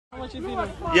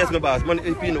Yes, my boss.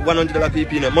 Money, peanut, $100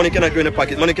 peanut. Money cannot grow in the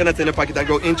pocket. Money cannot stay in the pocket and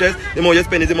grow interest. The more you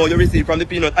spend, the more you receive from the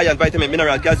peanut. Iron, vitamin,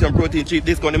 mineral, calcium, protein, cheap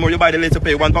discount. The more you buy, the less you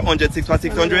pay. 1 for 100, 6 for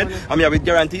 600. I mean, with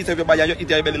guarantees, if you buy and you eat,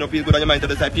 your belly no feel good on your mind to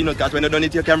the side peanut. Because when you don't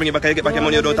eat, you can bring it back. You get back your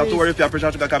money. You don't have to worry if you have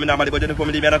pressure sugar coming down. But you for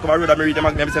me, I come a road and I read them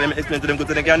and I explain to them good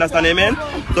so they can understand. Amen.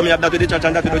 So me have that with the church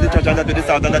and that with the church and that with the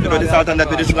salt and that with the salt and that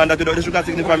with the sugar and that with the sugar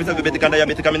signify myself to be the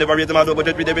diabetic. I never raise them out, but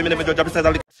just with every minute, just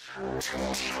precisely.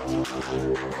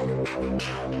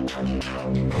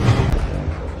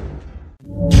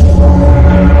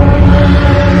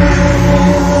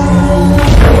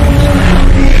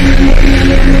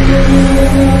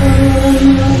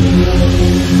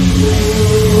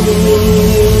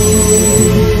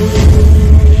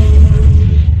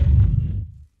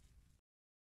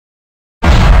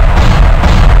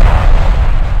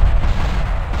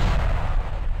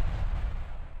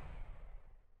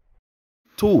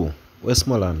 Two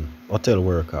Westmoreland hotel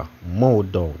worker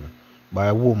mowed down by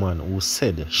a woman who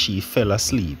said she fell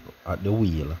asleep at the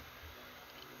wheel.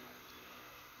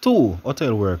 Two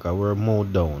hotel workers were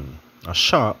mowed down a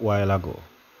short while ago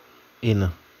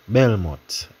in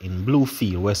Belmont in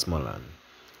Bluefield, Westmoreland,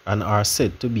 and are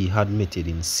said to be admitted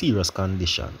in serious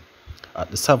condition at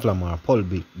the Savlamar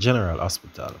Public General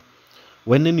Hospital.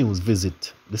 When the news visited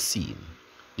the scene,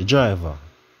 the driver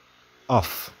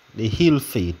of the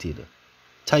ill-fated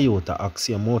Toyota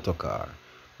Axia motorcar,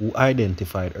 who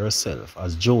identified herself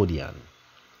as D0wn,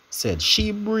 said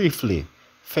she briefly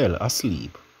fell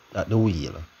asleep at the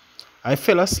wheel. I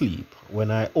fell asleep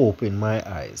when I opened my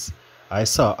eyes. I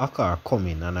saw a car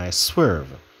coming and I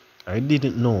swerved. I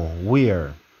didn't know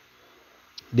where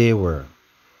they were,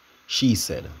 she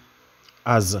said,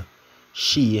 as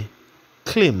she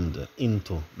climbed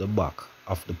into the back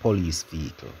of the police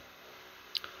vehicle.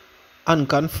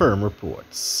 Unconfirmed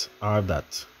reports are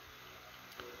that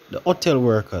the hotel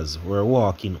workers were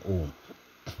walking home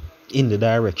in the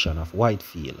direction of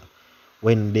Whitefield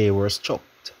when they were struck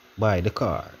by the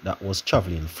car that was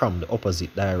traveling from the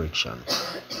opposite direction,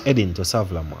 heading to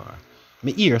Savlamar.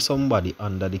 Me hear somebody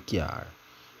under the car.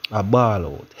 I bawl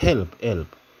out, help,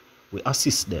 help. We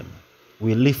assist them.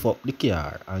 We lift up the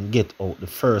car and get out the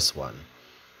first one,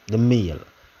 the male,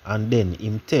 and then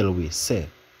him tell we say,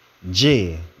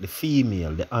 J, the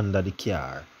female, the under the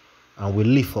car, and we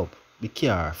lift up the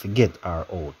car to get her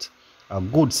out. A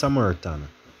good Samaritan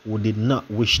who did not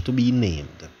wish to be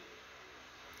named.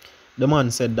 The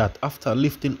man said that after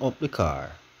lifting up the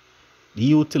car, the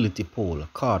utility pole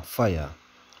caught fire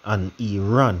and he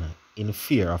ran in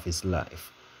fear of his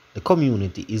life. The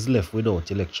community is left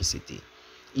without electricity.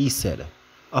 He said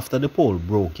after the pole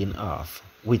broke in half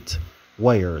with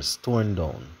wires torn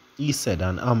down, he said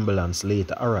an ambulance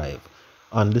later arrived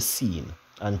on the scene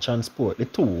and transport the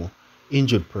two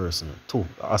injured persons to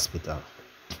the hospital.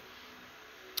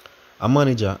 A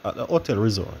manager at the hotel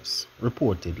resorts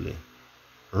reportedly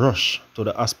rushed to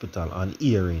the hospital on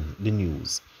hearing the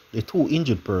news. The two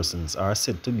injured persons are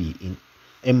said to be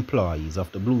employees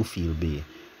of the Bluefield Bay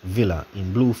Villa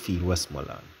in Bluefield,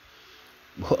 Westmoreland.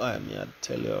 But I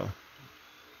tell you,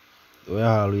 we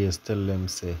always tell them,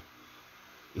 say,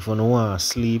 if you don't want to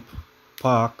sleep,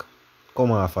 park,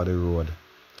 come off of the road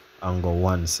and go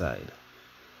one side.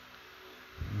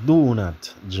 Do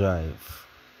not drive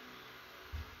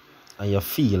and you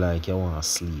feel like you want to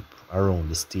sleep around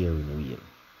the steering wheel.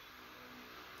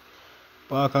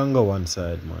 Park and go one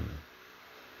side, man.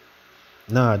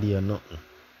 Nah, dear, nothing.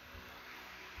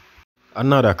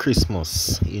 Another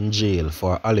Christmas in jail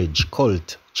for alleged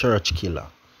cult church killer.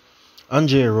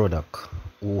 Andre Roddock,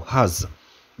 who has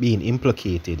been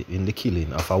implicated in the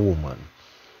killing of a woman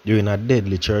during a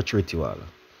deadly church ritual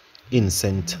in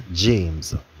St.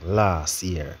 James last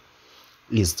year,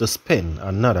 is to spend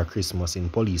another Christmas in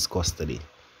police custody.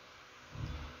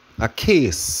 A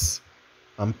case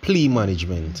and plea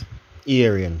management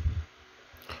hearing,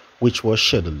 which was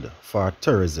scheduled for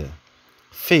Thursday,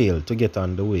 failed to get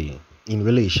underway in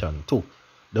relation to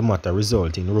the matter,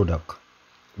 resulting in Roddock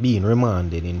being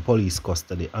remanded in police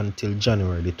custody until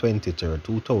January the 23rd,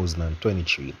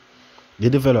 2023. The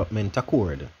development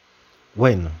occurred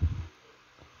when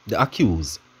the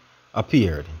accused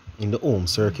appeared in the Home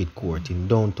Circuit Court in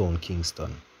downtown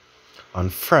Kingston on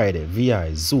Friday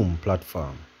via Zoom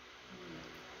platform.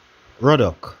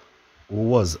 Roddock, who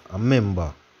was a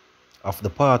member of the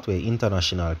Pathway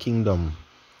International Kingdom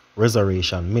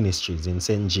Restoration Ministries in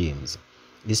St. James,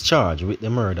 is charged with the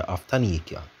murder of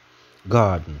Tanika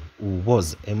Garden, who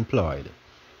was employed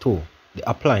to the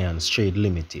Appliance Trade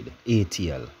Limited,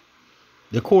 ATL.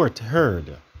 The court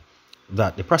heard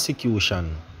that the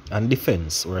prosecution and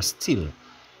defense were still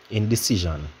in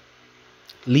decision,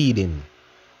 leading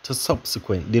to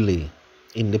subsequent delay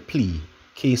in the plea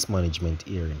case management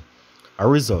hearing. A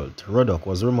result, Ruddock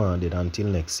was remanded until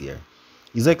next year.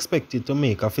 He is expected to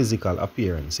make a physical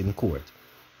appearance in court.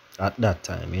 At that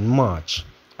time, in March,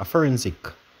 a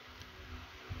forensic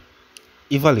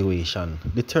evaluation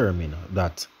determined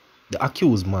that the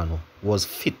accused man was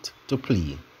fit to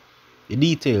plea. The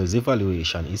details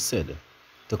evaluation is said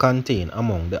to contain,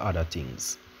 among the other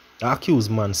things, the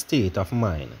accused man's state of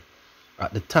mind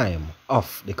at the time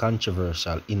of the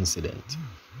controversial incident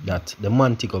that the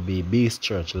Montego Bay based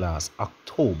church last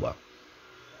October.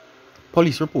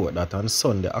 Police report that on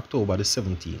Sunday, October the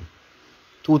 17th,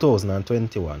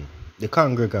 2021, the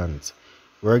congregants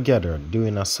were gathered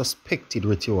during a suspected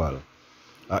ritual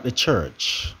at the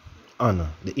church on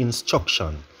the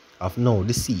instruction of now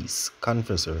deceased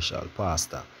controversial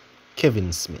pastor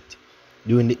Kevin Smith.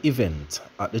 During the event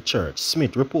at the church,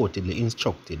 Smith reportedly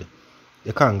instructed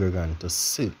the congregant to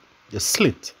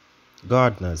slit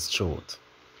Gardner's throat.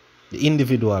 The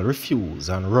individual refused,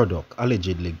 and Ruddock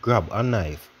allegedly grabbed a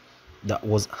knife that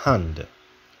was handed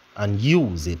and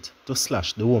used it to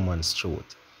slash the woman's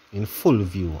throat in full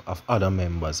view of other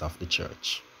members of the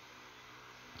church.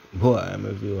 Boy,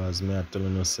 my viewers, may I tell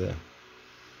you, say,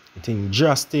 I think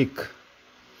drastic.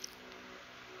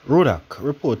 Ruddock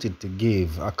reported to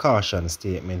give a caution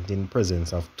statement in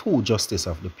presence of two justices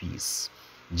of the peace,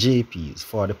 JPs,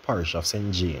 for the parish of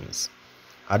St. James.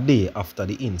 A day after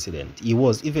the incident, he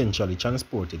was eventually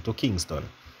transported to Kingston,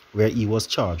 where he was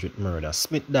charged with murder.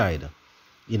 Smith died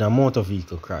in a motor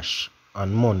vehicle crash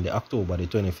on Monday, October the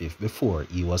 25th, before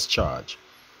he was charged.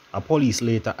 A police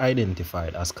later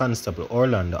identified as Constable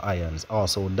Orlando Irons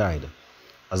also died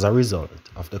as a result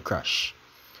of the crash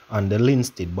on the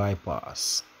Linstead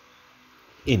bypass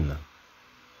in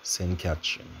St.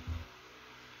 Catherine.